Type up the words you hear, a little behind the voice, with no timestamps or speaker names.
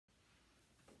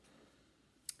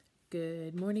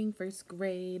Good morning, first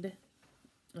grade.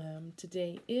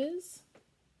 Today is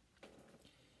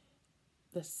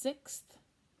the 6th.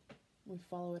 We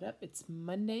follow it up. It's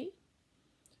Monday.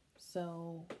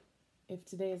 So if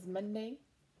today is Monday,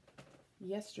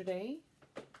 yesterday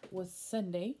was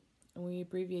Sunday, and we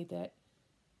abbreviate that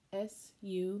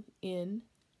S-U-N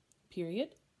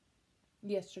period.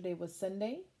 Yesterday was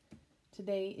Sunday.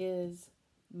 Today is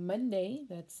Monday.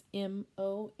 That's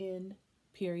M-O-N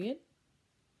period.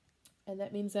 And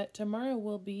that means that tomorrow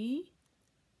will be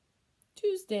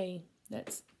Tuesday.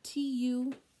 That's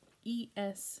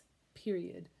T-U-E-S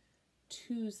period.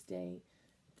 Tuesday.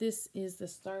 This is the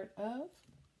start of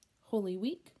Holy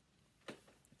Week.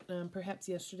 Perhaps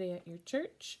yesterday at your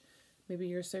church, maybe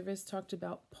your service talked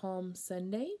about Palm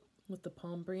Sunday with the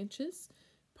palm branches.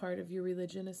 Part of your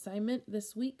religion assignment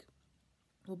this week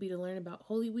will be to learn about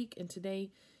Holy Week, and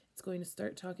today it's going to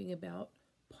start talking about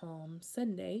Palm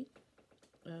Sunday.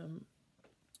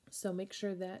 So make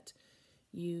sure that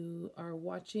you are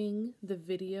watching the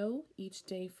video each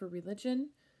day for religion.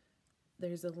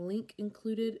 There's a link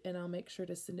included, and I'll make sure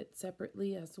to send it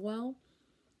separately as well.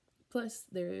 Plus,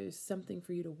 there's something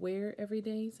for you to wear every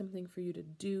day, something for you to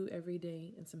do every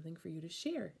day, and something for you to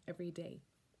share every day.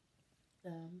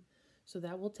 So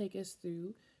that will take us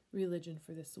through religion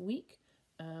for this week.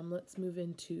 Let's move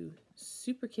into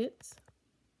superkids.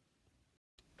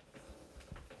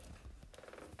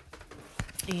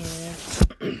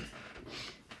 And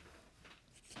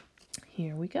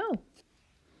here we go.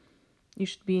 You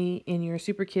should be in your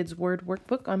superkids word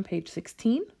workbook on page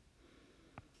 16.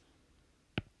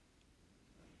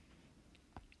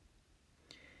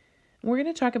 We're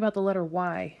going to talk about the letter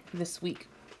Y this week.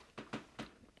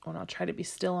 And I'll try to be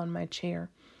still on my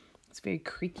chair. It's very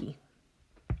creaky.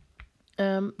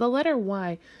 The letter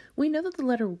Y. We know that the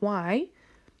letter Y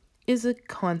is a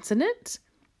consonant,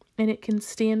 and it can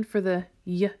stand for the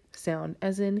Y sound,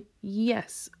 as in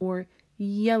yes or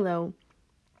yellow.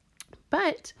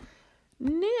 But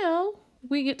now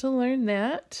we get to learn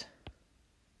that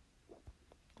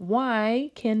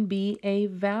Y can be a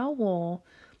vowel.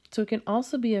 So it can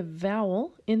also be a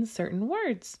vowel in certain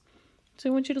words. So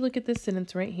I want you to look at this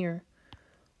sentence right here.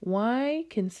 Y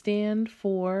can stand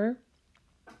for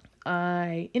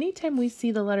I. Anytime we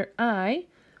see the letter I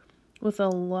with a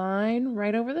line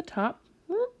right over the top,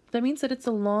 that means that it's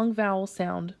a long vowel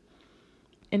sound.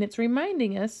 And it's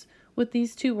reminding us with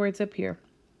these two words up here.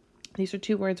 These are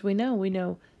two words we know. We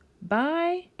know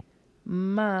by,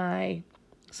 my.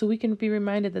 So we can be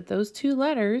reminded that those two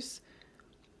letters,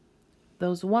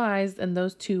 those Y's and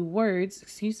those two words,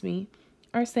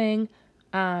 are saying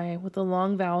I with a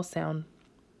long vowel sound.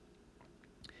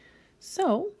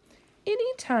 So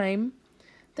anytime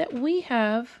that we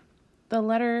have the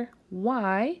letter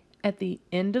Y at the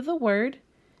end of the word,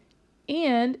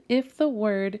 and if the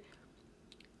word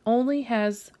only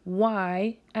has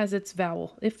Y as its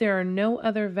vowel, if there are no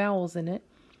other vowels in it,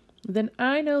 then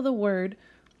I know the word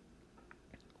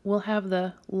will have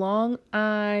the long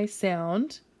I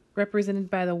sound represented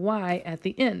by the Y at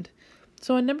the end.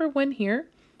 So on number 1 here,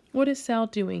 what is Sal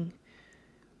doing?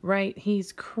 Right,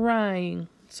 he's crying.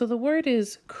 So the word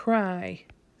is cry.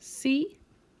 C-R-Y.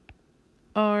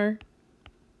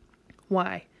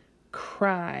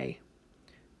 Cry.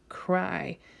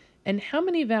 Cry. And how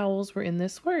many vowels were in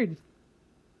this word?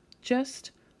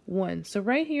 Just 1. So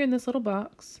right here in this little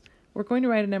box, we're going to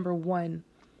write a number 1.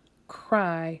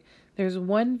 Cry. There's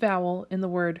 1 vowel in the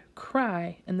word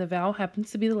cry, and the vowel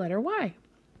happens to be the letter Y.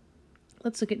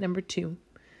 Let's look at number 2.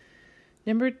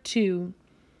 Number 2,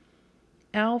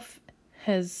 Alf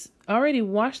has already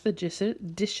washed the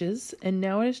dishes, and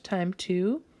now it is time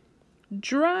to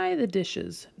dry the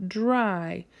dishes.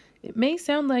 Dry. It may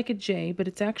sound like a J, but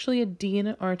it's actually a D and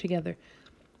an R together.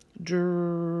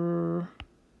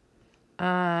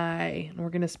 I. And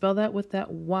we're going to spell that with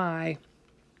that Y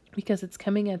because it's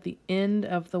coming at the end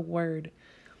of the word.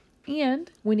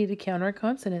 And we need to count our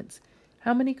consonants.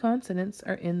 How many consonants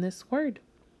are in this word?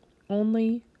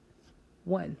 Only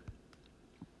 1.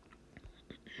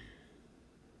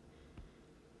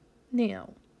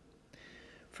 Now,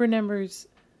 for numbers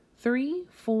 3,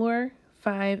 4,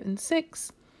 5, and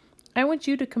 6, I want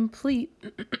you to complete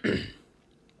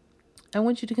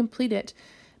it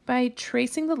by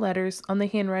tracing the letters on the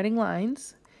handwriting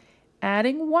lines,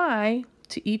 adding Y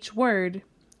to each word,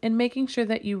 and making sure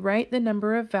that you write the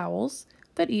number of vowels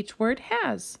that each word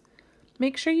has.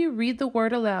 Make sure you read the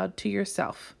word aloud to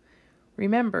yourself.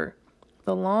 Remember,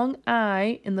 the long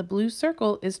I in the blue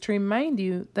circle is to remind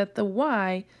you that the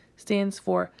Y stands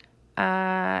for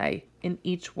I in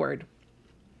each word.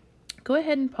 Go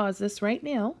ahead and pause this right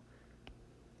now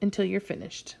until you're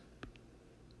finished.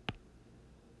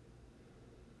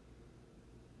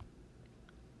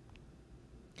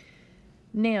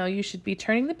 Now you should be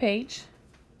turning the page,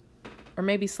 or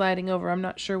maybe sliding over, I'm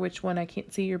not sure which one, I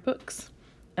can't see your books,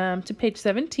 to page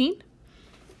 17.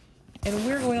 And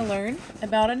we're going to learn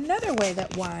about another way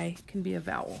that Y can be a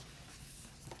vowel.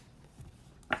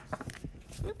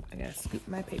 Oop, I gotta scoop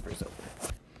my papers over.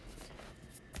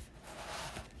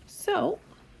 So,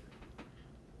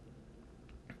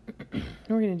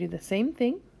 we're going to do the same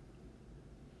thing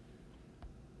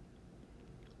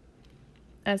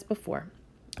as before.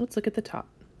 Let's look at the top.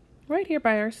 Right here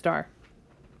by our star.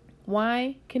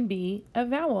 Y can be a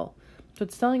vowel. So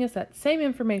it's telling us that same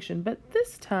information, but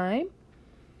this time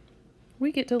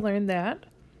we get to learn that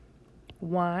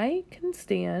Y can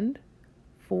stand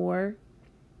for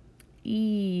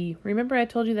E. Remember I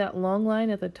told you that long line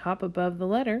at the top above the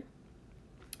letter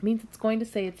means it's going to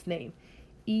say its name.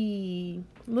 E.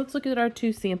 Let's look at our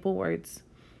two sample words.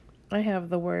 I have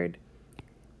the word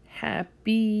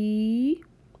happy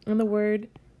and the word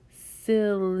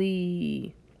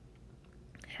silly.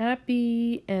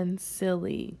 Happy and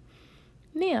silly.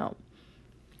 Now,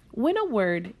 when a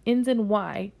word ends in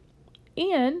Y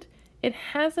and it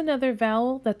has another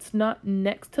vowel that's not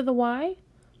next to the Y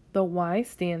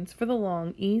stands for the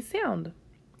long E sound.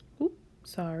 Oops,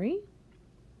 sorry.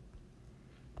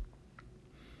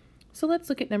 So let's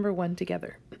look at number 1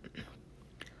 together.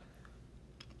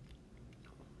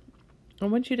 I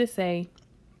want you to say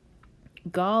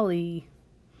golly.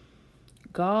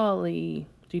 Golly.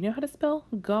 Do you know how to spell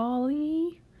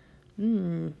golly?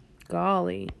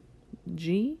 Golly.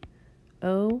 G-O-L-L.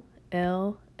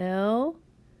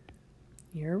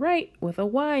 You're right, with a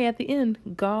Y at the end.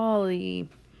 Golly.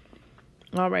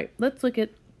 All right, let's look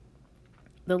at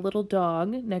the little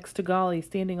dog next to golly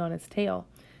standing on his tail.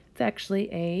 It's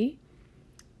actually a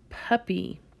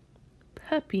puppy.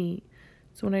 Puppy.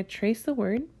 So when I trace the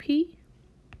word P-U-P-P,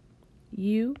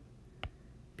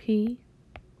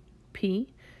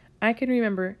 I can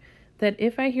remember that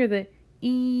if I hear the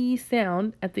E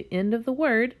sound at the end of the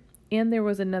word and there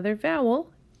was another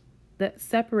vowel that's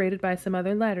separated by some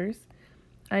other letters,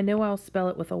 I know I'll spell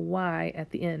it with a Y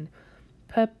at the end.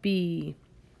 Puppy.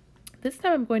 This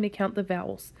time I'm going to count the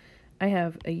vowels. I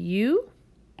have a U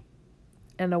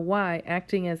and a Y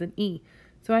acting as an E.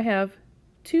 So I have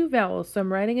 2 vowels, so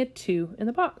I'm writing a 2 in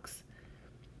the box.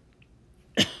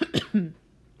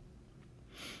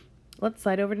 Let's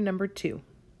slide over to number 2.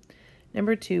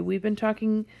 Number 2, we've been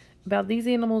talking about these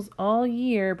animals all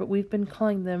year, but we've been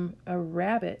calling them a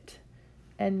rabbit.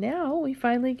 And now we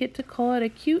finally get to call it a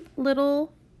cute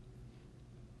little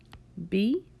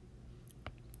B-U-N-N.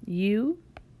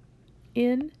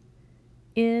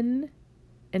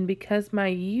 And because my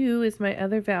U is my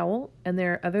other vowel, and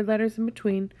there are other letters in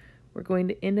between, we're going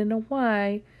to end in a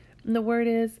Y. And the word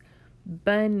is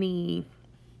bunny.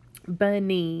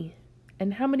 Bunny.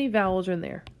 And how many vowels are in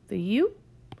there? The U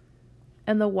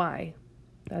and the Y.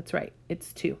 That's right,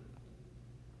 it's 2.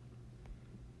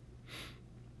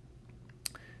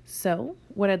 So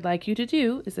what I'd like you to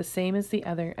do is the same as the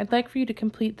other. I'd like for you to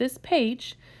complete this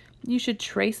page. You should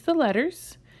trace the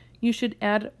letters. You should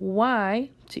add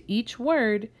Y to each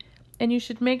word, and you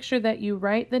should make sure that you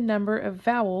write the number of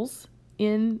vowels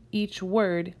in each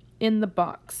word in the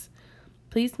box.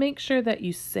 Please make sure that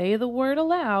you say the word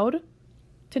aloud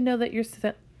to know that you're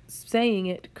saying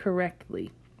it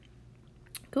correctly.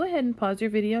 Go ahead and pause your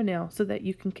video now so that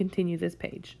you can continue this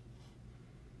page.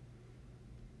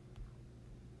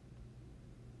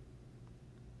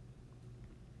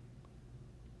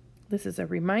 This is a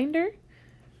reminder.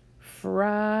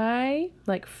 Fry,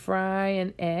 like fry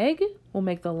an egg, will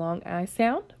make the long I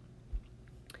sound.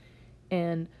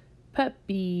 And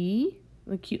puppy,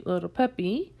 the cute little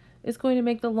puppy, is going to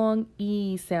make the long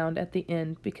E sound at the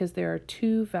end because there are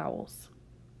 2 vowels.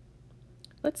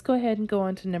 Let's go ahead and go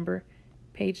on to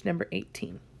page number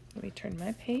 18. Let me turn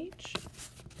my page.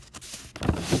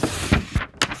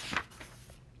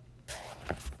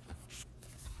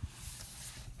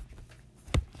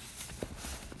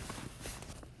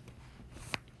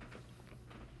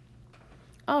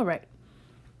 All right,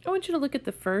 I want you to look at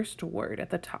the first word at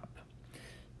the top.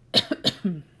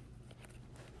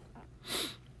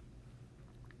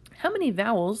 How many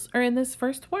vowels are in this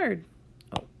first word?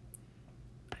 Oh,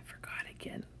 I forgot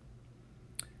again.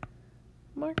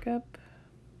 Markup.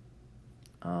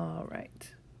 All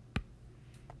right.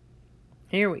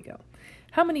 Here we go.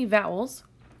 How many vowels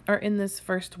are in this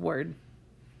first word?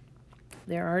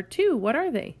 There are 2. What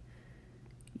are they?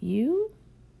 U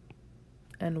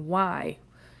and Y.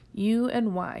 U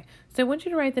and Y. So I want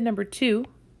you to write the number 2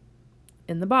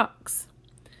 in the box.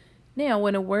 Now,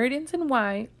 when a word ends in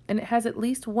Y and it has at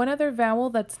least one other vowel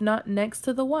that's not next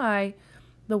to the Y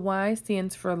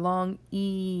stands for long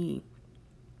E.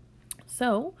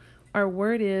 So our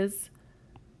word is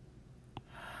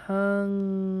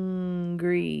hungry.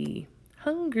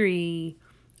 Hungry.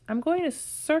 I'm going to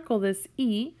circle this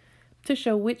E to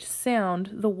show which sound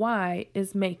the Y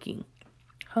is making.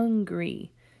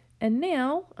 Hungry. And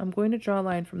now I'm going to draw a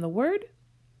line from the word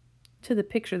to the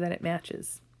picture that it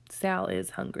matches. Sal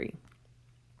is hungry.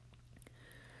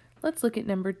 Let's look at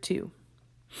number 2.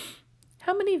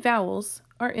 How many vowels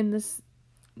are in this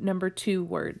number 2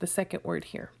 word, the second word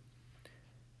here?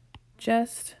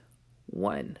 Just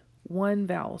one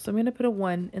vowel. So I'm going to put a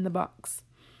 1 in the box.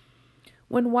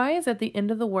 When Y is at the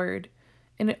end of the word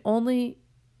and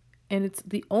it's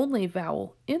the only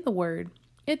vowel in the word,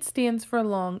 it stands for a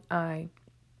long I.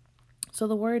 So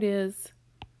the word is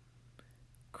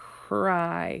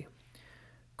cry.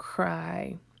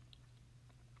 Cry.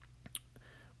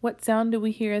 What sound do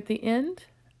we hear at the end?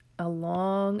 A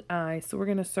long I. So we're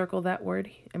going to circle that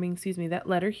that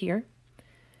letter here.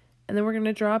 And then we're going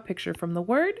to draw a picture from the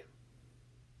word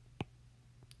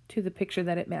to the picture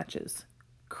that it matches.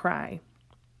 Cry.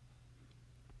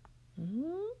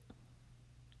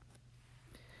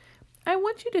 I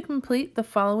want you to complete the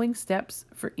following steps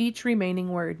for each remaining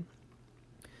word.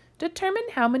 Determine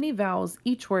how many vowels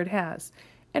each word has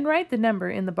and write the number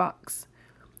in the box.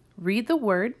 Read the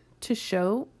word to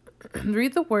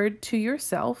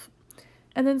yourself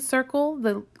and then circle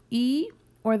the E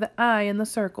or the I in the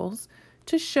circles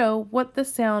to show what the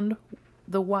sound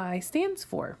the Y stands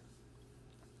for.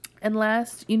 And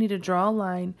last, you need to draw a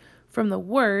line from the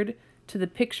word to the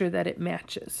picture that it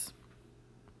matches.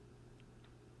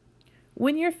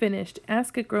 When you're finished,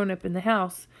 ask a grown-up in the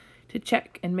house to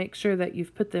check and make sure that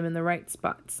you've put them in the right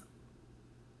spots.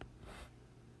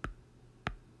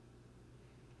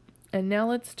 And now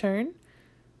let's turn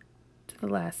to the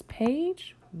last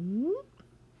page,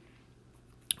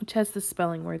 which has the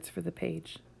spelling words for the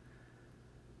page.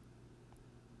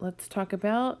 Let's talk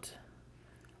about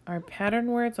our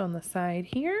pattern words on the side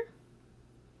here.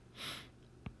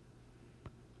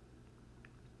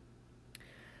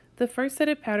 The first set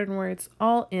of pattern words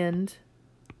all end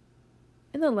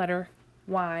in the letter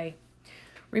Y.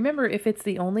 Remember, if it's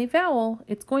the only vowel,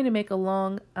 it's going to make a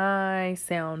long I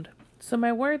sound. So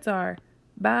my words are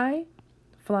buy,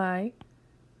 fly,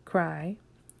 cry,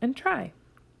 and try.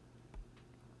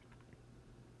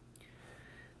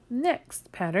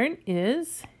 Next pattern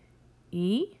is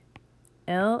E-L-L-Y.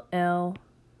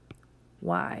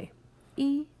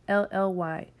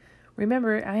 E-L-L-Y.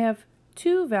 Remember, I have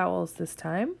 2 vowels this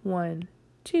time. 1,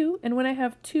 2. And when I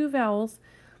have 2 vowels,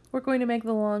 we're going to make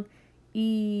the long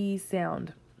E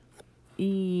sound.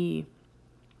 E.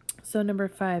 So number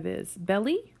 5 is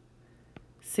belly.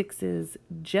 6 is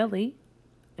jelly.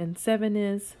 And 7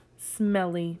 is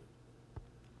smelly.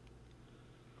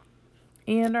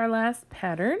 And our last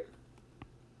pattern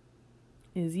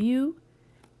is U-N-N-Y.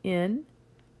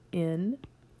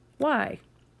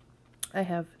 I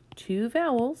have 2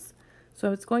 vowels,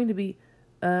 so it's going to be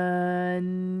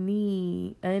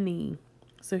unny.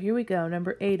 So here we go.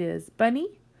 Number 8 is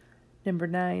bunny. Number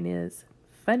 9 is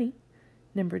funny.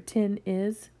 Number 10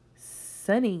 is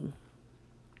sunny.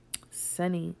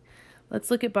 Sunny. Let's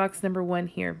look at box number 1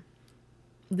 here.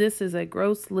 This is a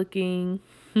gross looking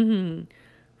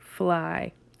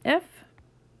fly. F-L-Y.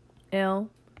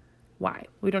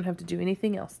 We don't have to do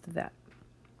anything else to that.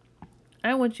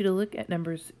 I want you to look at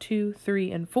numbers 2,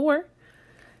 3, and 4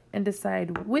 and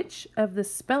decide which of the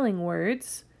spelling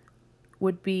words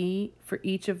would be for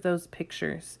each of those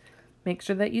pictures. Make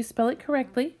sure that you spell it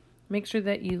correctly. Make sure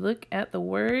that you look at the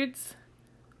words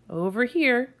over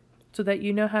here so that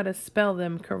you know how to spell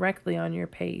them correctly on your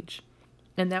page.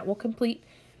 And that will complete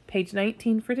page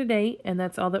 19 for today, and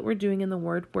that's all that we're doing in the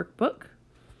word workbook.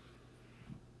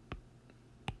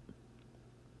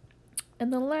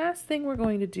 And the last thing we're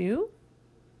going to do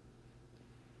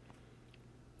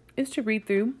is to read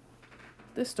through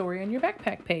the story on your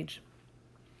backpack page.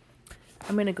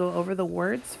 I'm going to go over the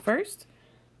words first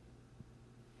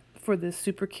for the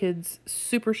Super Kids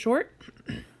Super Short.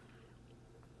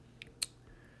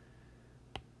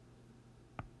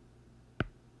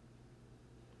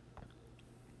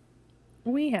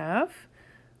 We have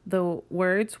the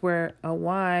words where a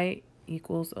Y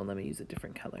equals, let me use a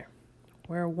different color,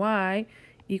 where Y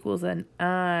equals an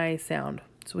I sound.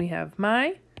 So we have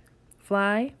my,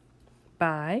 fly,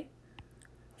 by,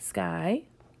 sky,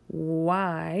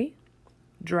 Y,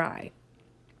 dry.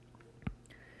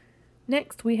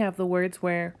 Next, we have the words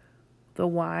where the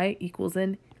Y equals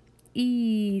an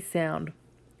E sound.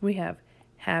 We have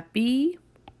happy,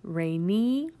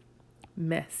 rainy,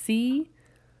 messy,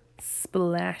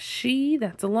 splashy,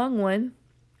 that's a long one,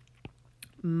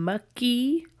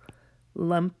 mucky,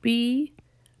 lumpy,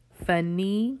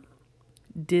 funny,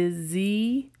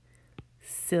 dizzy,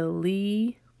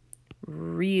 silly,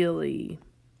 really.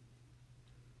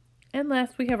 And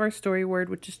last, we have our story word,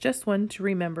 which is just one to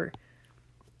remember.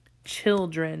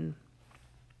 Children.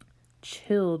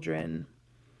 Children.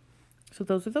 So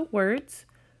those are the words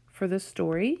for the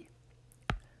story.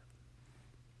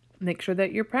 Make sure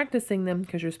that you're practicing them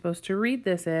because you're supposed to read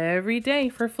this every day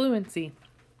for fluency.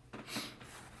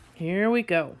 Here we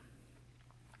go.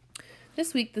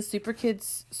 This week, the Super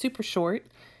Kids Super Short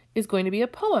is going to be a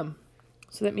poem.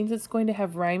 So that means it's going to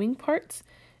have rhyming parts,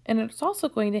 and it's also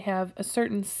going to have a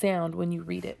certain sound when you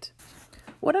read it.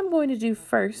 What I'm going to do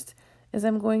first is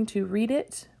I'm going to read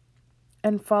it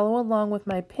and follow along with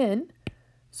my pen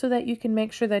so that you can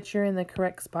make sure that you're in the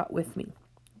correct spot with me.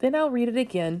 Then I'll read it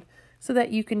again so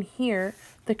that you can hear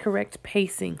the correct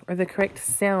pacing or the correct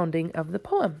sounding of the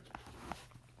poem.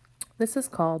 This is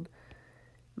called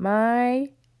My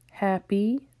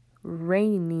Happy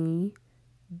Rainy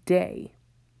Day.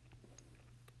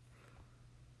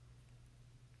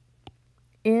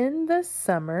 In the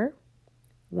summer,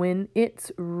 when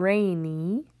it's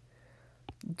rainy,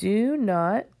 do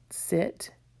not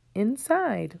sit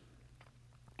inside.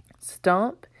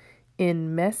 Stomp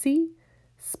in messy,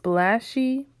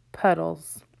 splashy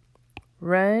puddles.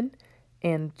 Run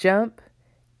and jump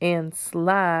and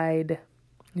slide.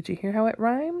 Did you hear how it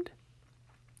rhymed?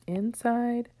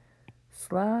 Inside,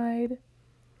 slide.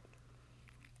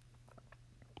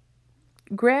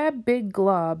 Grab big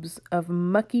globs of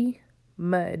mucky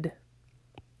mud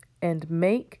and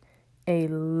make a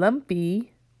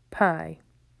lumpy pie.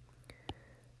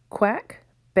 Quack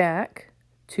back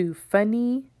to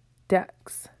funny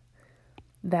ducks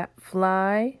that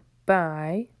fly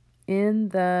by in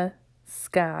the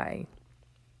sky.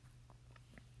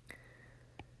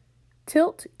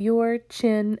 Tilt your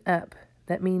chin up.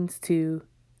 That means to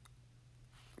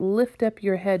lift up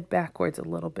your head backwards a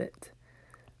little bit.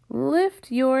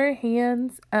 Lift your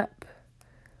hands up.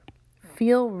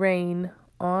 Feel rain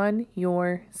on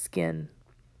your skin.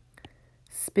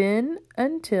 Spin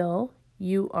until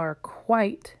you are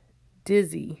quite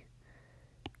dizzy.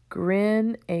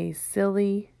 Grin a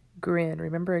silly grin.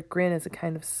 Remember, a grin is a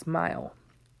kind of smile.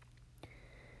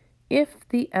 If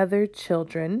the other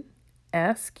children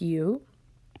ask you,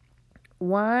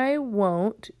 why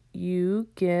won't you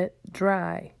get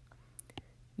dry?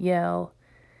 Yell,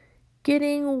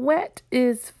 getting wet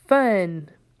is fun.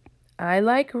 I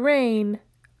like rain.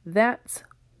 That's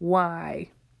why.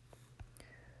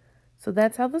 So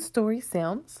that's how the story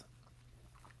sounds.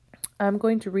 I'm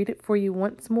going to read it for you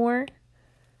once more.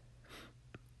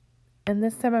 And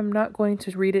this time I'm not going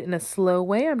to read it in a slow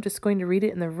way. I'm just going to read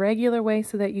it in the regular way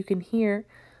so that you can hear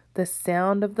the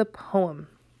sound of the poem.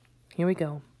 Here we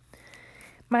go.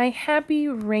 My happy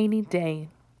rainy day.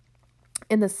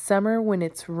 In the summer when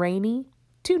it's rainy,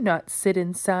 do not sit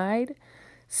inside.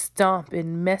 Stomp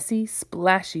in messy,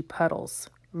 splashy puddles.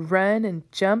 Run and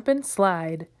jump and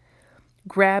slide.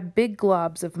 Grab big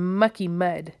globs of mucky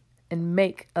mud and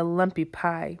make a lumpy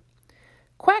pie.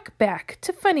 Quack back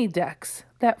to funny ducks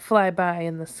that fly by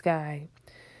in the sky.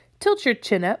 Tilt your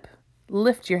chin up,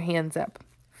 lift your hands up.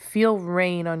 Feel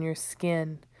rain on your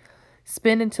skin.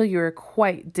 Spin until you are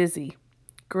quite dizzy.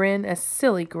 Grin a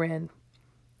silly grin.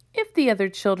 If the other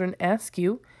children ask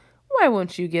you, why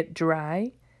won't you get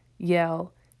dry?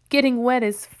 Yell, getting wet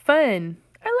is fun.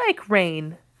 I like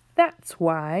rain. That's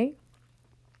why.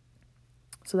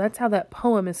 So that's how that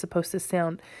poem is supposed to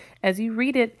sound. As you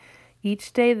read it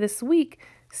each day this week,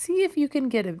 see if you can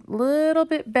get a little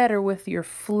bit better with your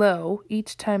flow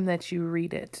each time that you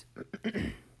read it.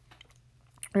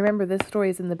 Remember, this story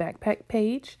is in the backpack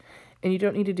page, and you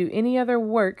don't need to do any other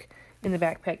work in the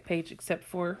backpack page except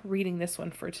for reading this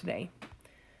one for today.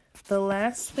 The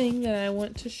last thing that I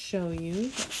want to show you,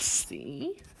 let's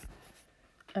see,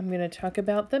 I'm going to talk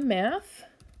about the math.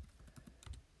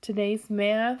 Today's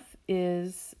math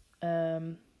is a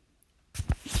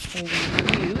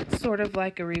review. It's sort of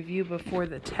like a review before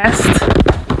the test.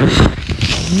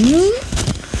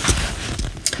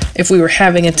 If we were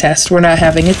having a test, we're not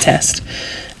having a test.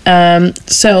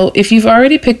 So if you've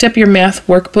already picked up your math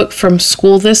workbook from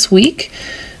school this week,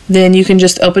 then you can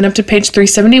just open up to page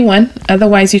 371.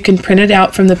 Otherwise, you can print it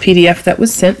out from the PDF that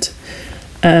was sent.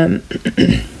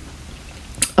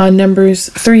 On numbers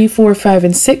 3, 4, 5,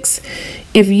 and 6.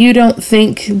 If you don't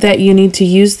think that you need to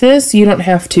use this, you don't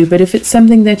have to. But if it's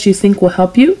something that you think will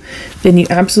help you, then you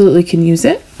absolutely can use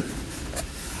it.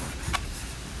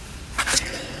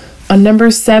 On number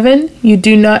 7, you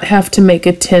do not have to make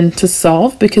a 10 to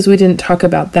solve because we didn't talk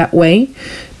about that way.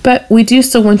 but we do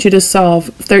still want you to solve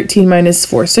 13 minus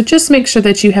 4. So just make sure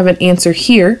that you have an answer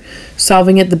here,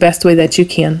 solving it the best way that you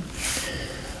can.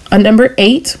 On number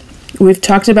 8, we've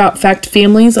talked about fact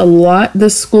families a lot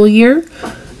this school year.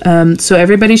 So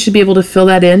everybody should be able to fill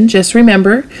that in. Just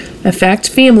remember, a fact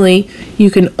family,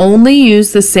 you can only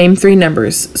use the same 3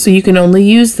 numbers. So you can only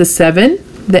use the 7,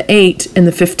 the 8, and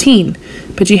the 15.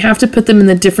 But you have to put them in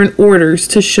the different orders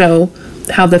to show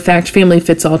how the fact family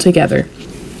fits all together.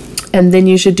 And then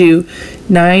you should do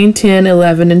 9, 10,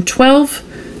 11, and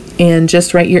 12. And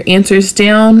just write your answers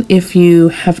down. If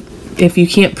you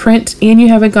can't print and you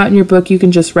haven't gotten your book, you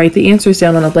can just write the answers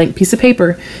down on a blank piece of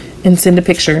paper and send a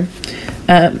picture.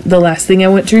 The last thing I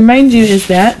want to remind you is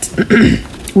that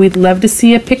we'd love to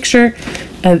see a picture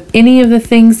of any of the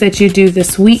things that you do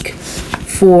this week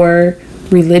for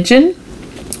religion.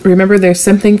 Remember, there's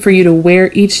something for you to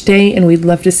wear each day, and we'd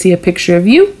love to see a picture of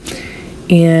you.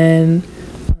 And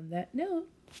on that note,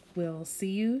 we'll see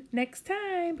you next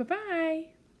time.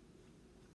 Bye-bye.